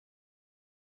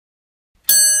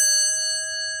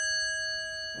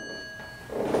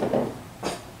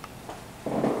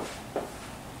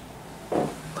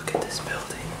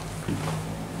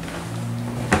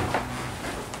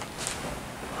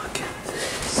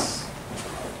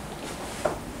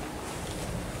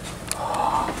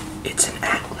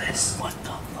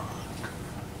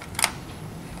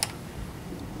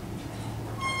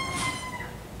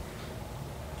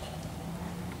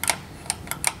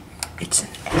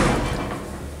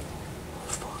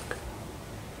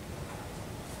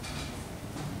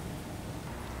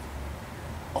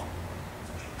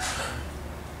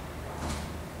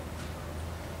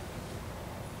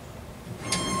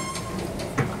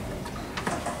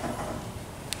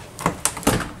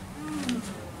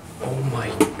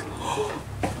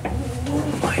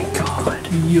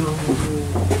Yo.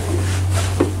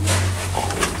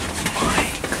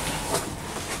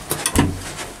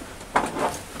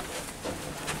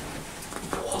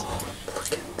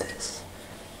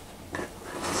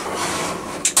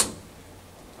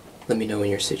 Let me know when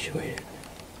you're situated.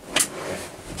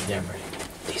 Yeah, I'm ready.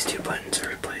 These two buttons are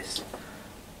replaced.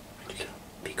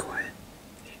 Be quiet.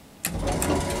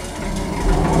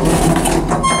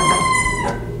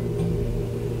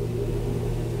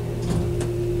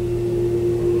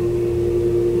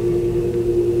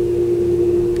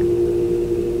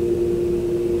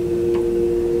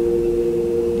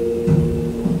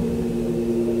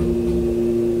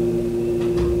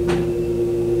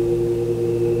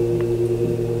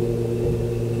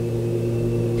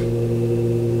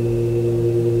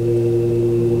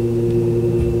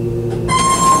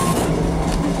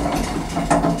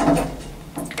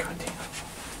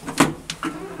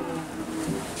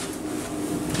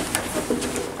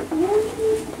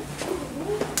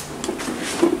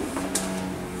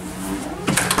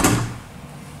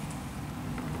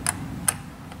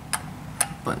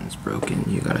 Button's broken,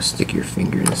 you gotta stick your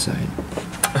finger inside.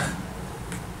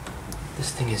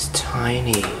 This thing is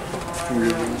tiny. Really?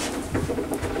 Look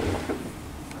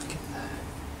at that.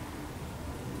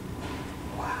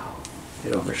 Wow.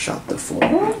 It overshot the floor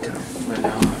big time. I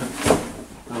know.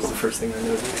 That was the first thing I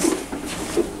noticed.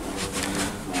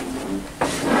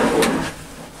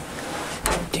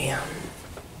 Damn.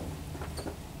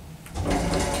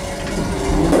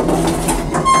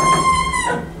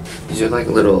 These are like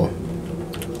little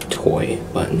toy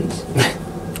buttons.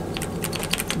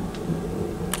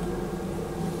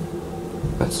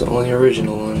 That's the only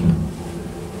original one.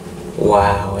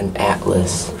 Wow, an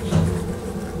Atlas.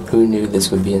 Who knew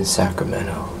this would be in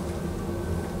Sacramento?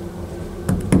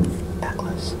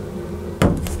 Atlas.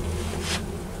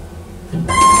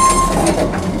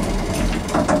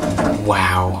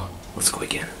 Wow. Let's go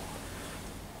again.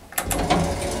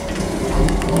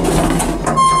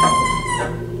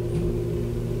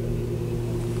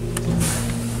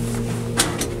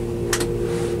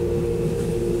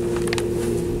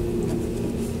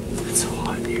 It's so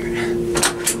hot in here.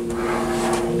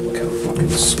 Look how fucking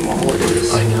small it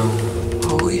is. I know.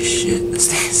 Holy shit, this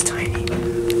thing is tiny. Look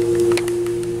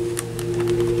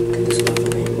at this little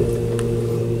thing.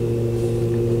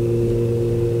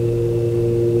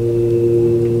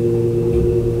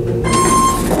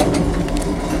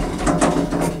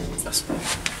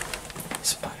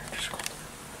 Spider just crawled.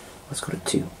 Let's go to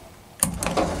 2.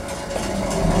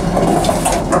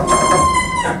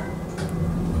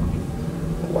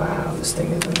 Wow, this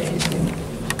thing is amazing.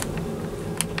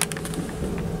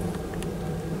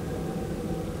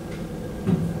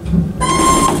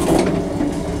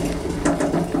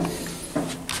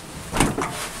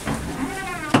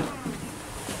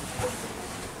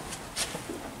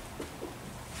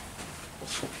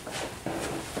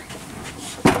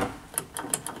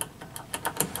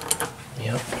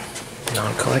 Yep,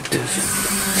 non-collective.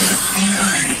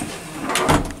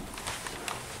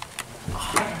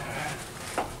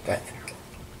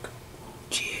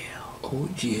 Jail. Oh,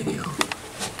 jail.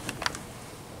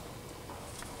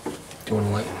 Do you want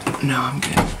to light? No, I'm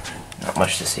good. Not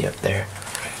much to see up there.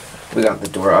 We got the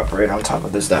door up right on top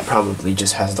of this. That probably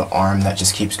just has the arm that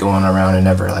just keeps going around and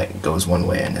never like goes one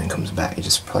way and then comes back. It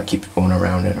just probably keeps going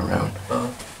around and around.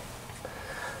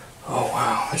 Oh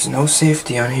wow, there's no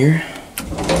safety on here.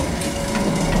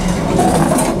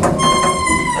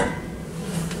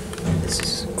 This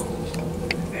is cool.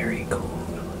 Very cool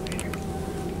elevator.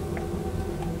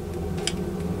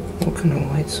 What kind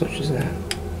of light switch is that?